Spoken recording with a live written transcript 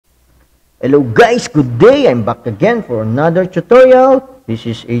Hello guys, good day. I'm back again for another tutorial. This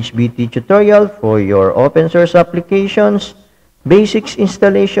is HBT tutorial for your open source applications, basics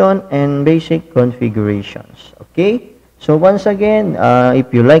installation, and basic configurations. Okay, so once again,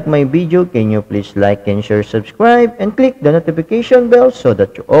 if you like my video, can you please like and share, subscribe, and click the notification bell so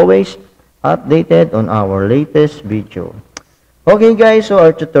that you're always updated on our latest video. Okay guys, so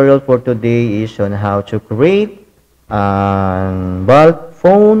our tutorial for today is on how to create bulk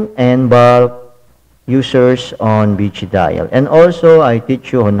phone and bulk users on Vicidial. And also, I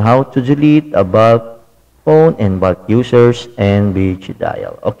teach you on how to delete a bulk phone and bulk users and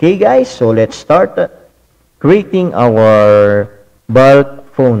Vicidial. Okay guys, so let's start creating our bulk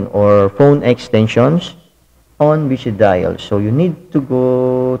phone or phone extensions on Vicidial. So you need to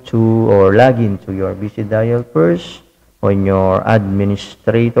go to or log into your Vicidial first on your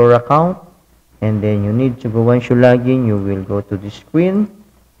administrator account. And then you need to go, once you log in, you will go to the screen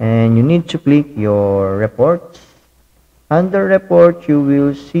and you need to click your reports. Under report, you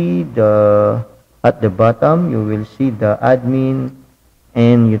will see at the bottom, you will see the admin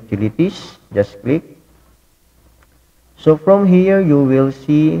and utilities. Just click. So from here, you will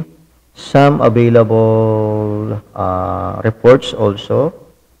see some available reports also.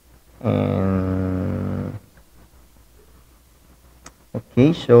 And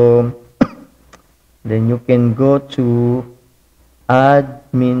okay, so then you can go to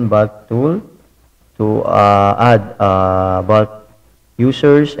admin bulk tool to add bulk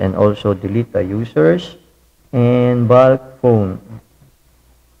users and also delete the users and bulk phone.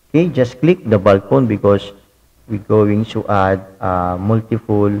 Okay, just click the bulk phone because we're going to add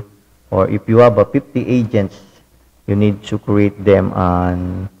multiple, or if you have 50 agents, you need to create them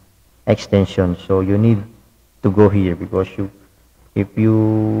on extension. So you need to go here because if you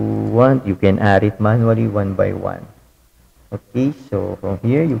want, you can add it manually one by one. Okay, so from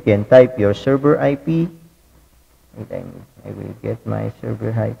here, you can type your server IP. Wait, I will get my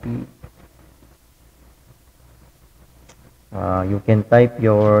server IP. You can type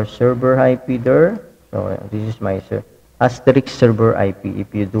your server IP there. So this is my asterisk server IP.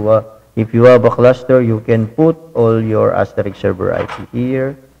 If you have a cluster, you can put all your asterisk server IP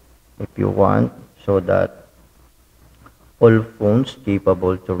here if you want, so that all phones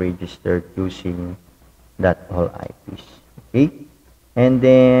capable to register using that all IPs. Okay, and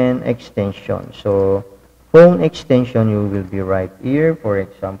then extension. So phone extension, you will be right here. For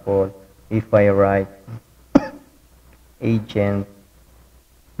example, if I write agent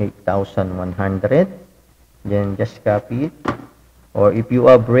 8100, then just copy it. Or if you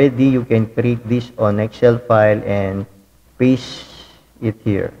are ready, you can create this on Excel file and paste it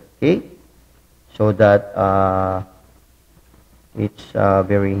here. Okay, so that it's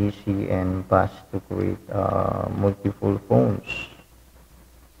very easy and fast to create multiple phones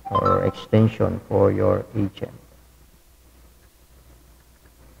or extension for your agent.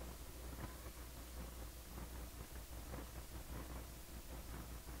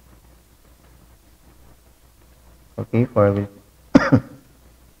 Okay,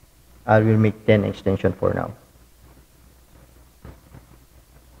 I will make 10 extension for now.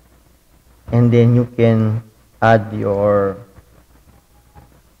 And then you can add your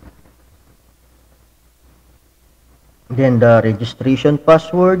the registration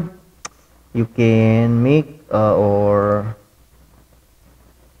password. You can make or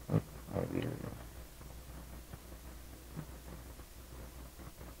I will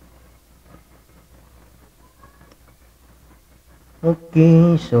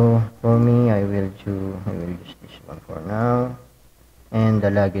okay, so for me, I will use this one for now, and the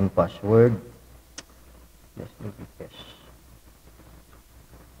login password. Just leave it yes.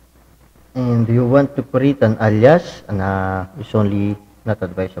 And you want to create an alias, and it's only not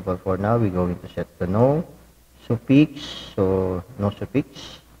advisable for now. We're going to set the no suffix, so no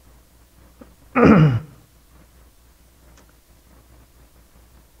suffix.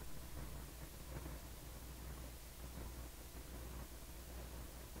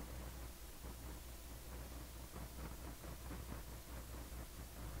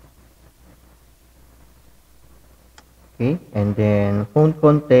 Okay, and then phone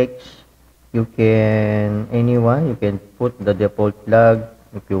context, you can put the default flag.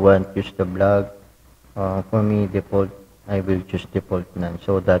 If you want, use the flag. For me, default, I will choose default none,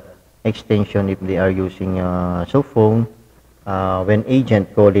 so that extension, if they are using cell phone, when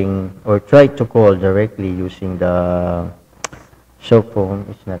agent calling or try to call directly using the cell phone,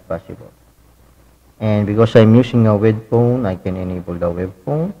 it's not possible. And because I'm using a web phone, I can enable the web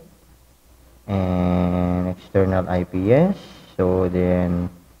phone and external IPS. So then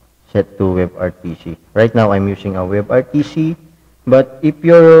set to WebRTC. Right now I'm using a WebRTC, But if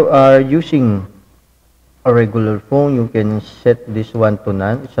you are using a regular phone, you can set this one to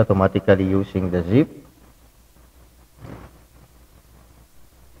none. It's automatically using the zip.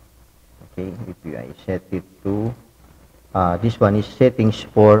 Okay, if I set it to, this one is settings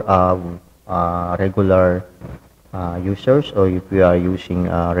for regular users, or if you are using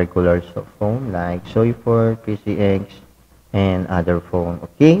a regular phone like Soy4, PCX, and other phone.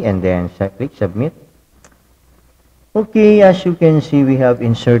 Okay, and then click submit. Okay, as you can see, we have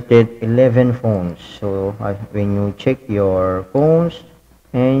inserted 11 phones. So when you check your phones,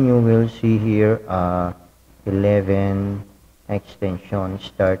 and you will see here 11 extensions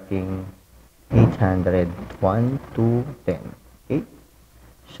starting 800, 1, 2, 10. Okay,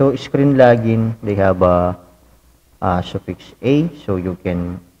 so screen login, they have a suffix A, so you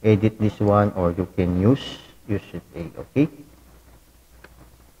can edit this one or you can use it A. Okay.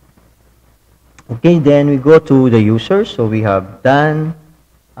 Okay, then we go to the user. So we have done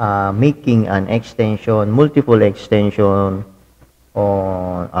making an extension, multiple extension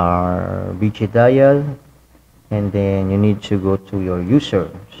on our Vicidial, and then you need to go to your user.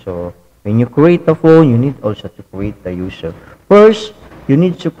 So when you create a phone, you need also to create a user. First, you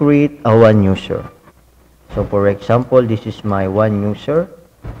need to create a one user. So for example, this is my one user,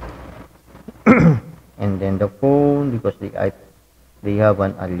 and then the phone, because they have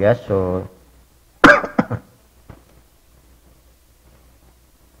an alias, so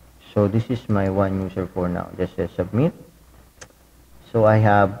so this is my one user for now. Just submit. So I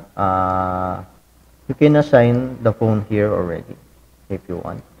have, you can assign the phone here already if you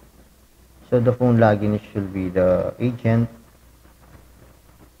want. So the phone login should be the agent.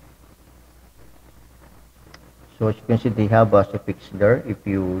 So as you can see, they have a suffix there. If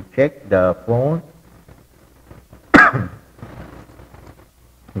you check the phone,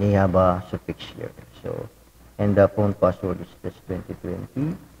 they have a suffix here. So, and the phone password is this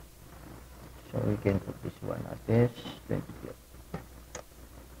 2020. So we can put this one as this 2020.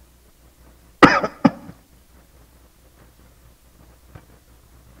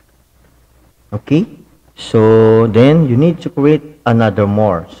 Okay, so then you need to create another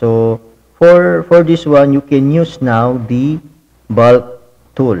more. So for this one, you can use now the bulk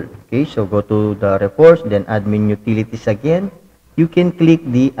tool. Okay, so go to the reports, then admin utilities again. You can click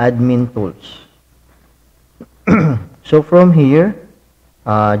the admin tools. So from here,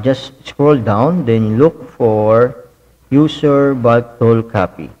 just scroll down, then look for user bulk tool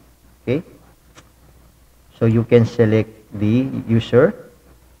copy. Okay, so you can select the user,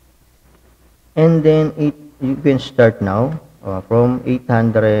 and then you can start now from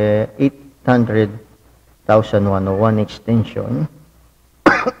 800,101 extension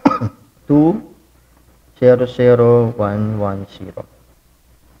to 00110.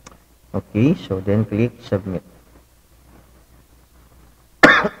 Okay, so then click submit.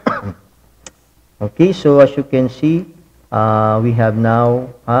 Okay, so as you can see, we have now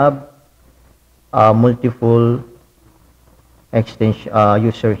multiple extension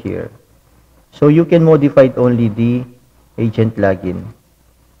user here. So you can modify only the agent login.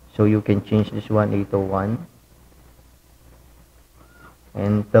 So you can change this one 801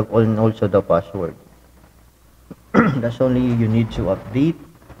 and plug in also the password. That's only you need to update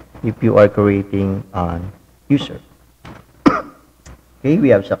if you are creating an user. Okay, we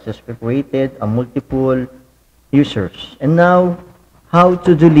have successfully created a multiple users. And now, how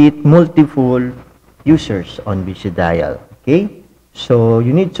to delete multiple users on Vicidial. Okay, so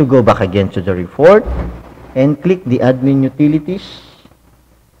you need to go back again to the report and click the admin utilities.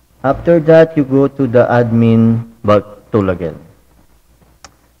 After that, you go to the admin bulk tool again.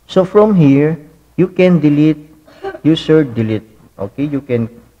 So from here, you can delete user delete. Okay, you can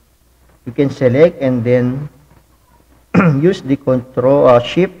select and then use the control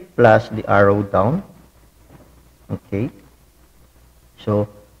shift plus the arrow down. Okay, so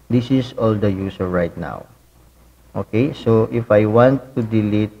this is all the user right now. Okay, so if I want to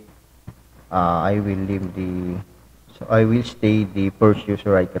delete, I will leave the, so I will stay the first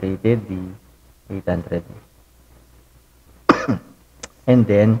user I created, the 800, and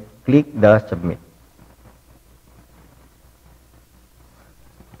then click the submit.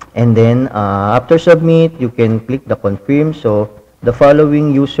 And then after submit, you can click the confirm. So the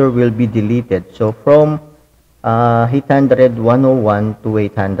following user will be deleted. So from 800.101 to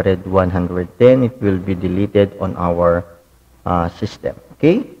 800.110, it will be deleted on our system.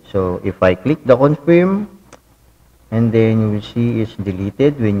 Okay, so if I click the confirm, and then you will see it's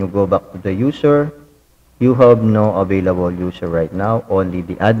deleted. When you go back to the user, you have no available user right now, only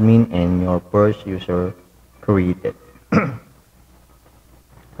the admin and your first user created.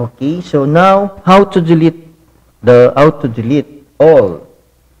 Okay, so now how to delete all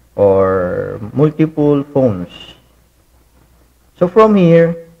or multiple phones. So from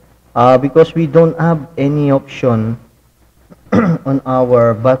here, because we don't have any option on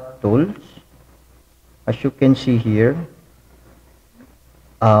our bot tools, as you can see here,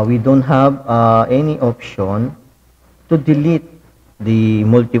 we don't have any option to delete the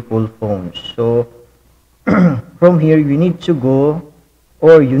multiple phones. So from here, you need to go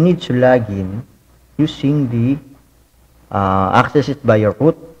or you need to log in using the access it by your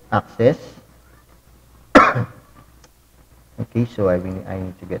root access. Okay, so I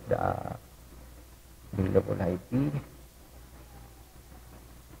need to get the available IP.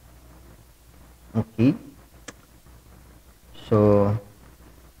 Okay, so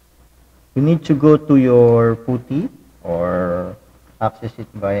you need to go to your PuTTY or access it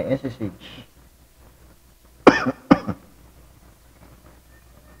by SSH.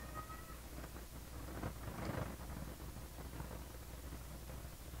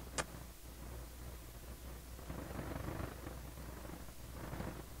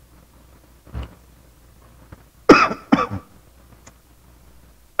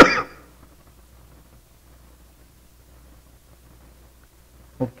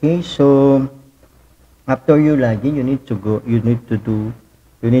 Okay, so after you log in, you need to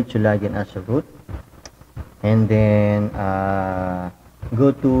log in as a root, and then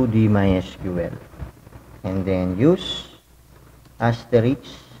go to the MySQL, and then use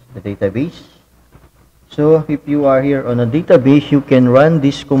asterisk the database. So if you are here on a database, you can run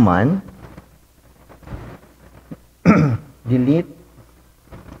this command, delete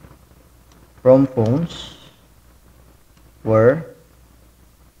from phones where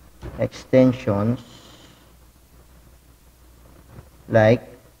extensions like,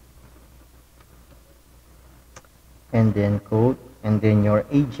 and then code, and then your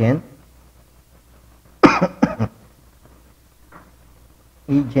agent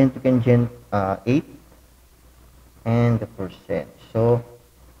agent, you can gen 8 and the percent, so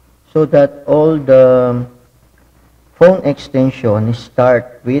that all the phone extensions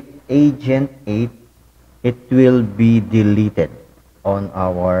start with agent 8, it will be deleted on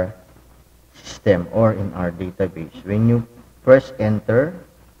our system or in our database when you press enter.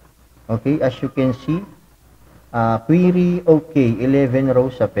 Okay, as you can see, query okay, 11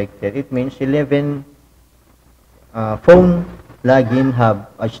 rows affected. It means 11 phone login have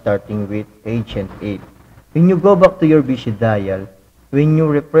starting with agent 8. When you go back to your Vicidial, when you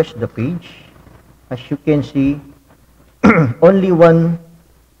refresh the page, as you can see, only one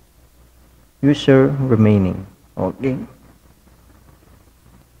user remaining. Okay,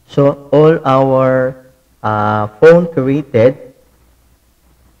 so all our phone created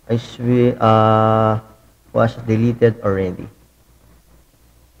was deleted already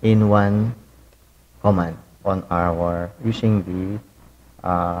in one command on our using the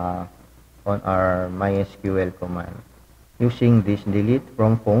on our MySQL command, using this delete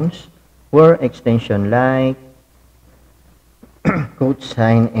from phones where extension like code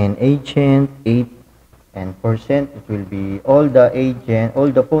sign and agent 8 and percent, it will be all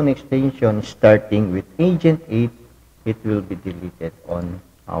the phone extensions starting with agent 8, it will be deleted on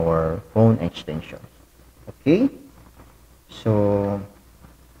our phone extensions. Okay, so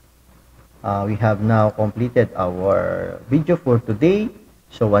we have now completed our video for today.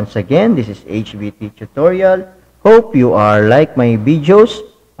 So once again, this is HBT tutorial. Hope you are like my videos.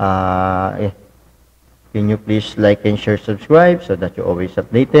 Can you please like and share, subscribe so that you're always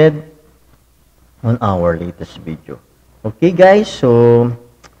updated on our latest video. Okay guys, so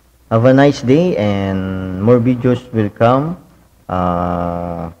have a nice day and more videos will come.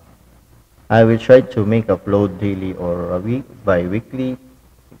 I will try to make upload daily or bi-weekly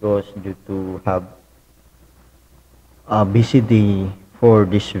because due to have a busy day for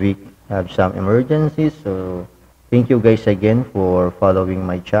this week, have some emergencies. So thank you guys again for following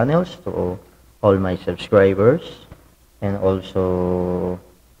my channels, to all my subscribers, and also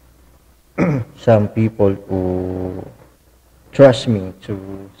some people who trust me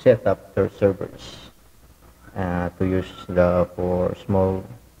to set up their servers to use for small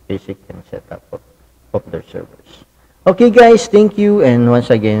basic and setup of their servers. Okay guys, thank you, and once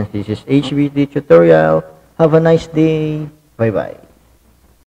again, this is HBT tutorial. Have a nice day. Bye bye.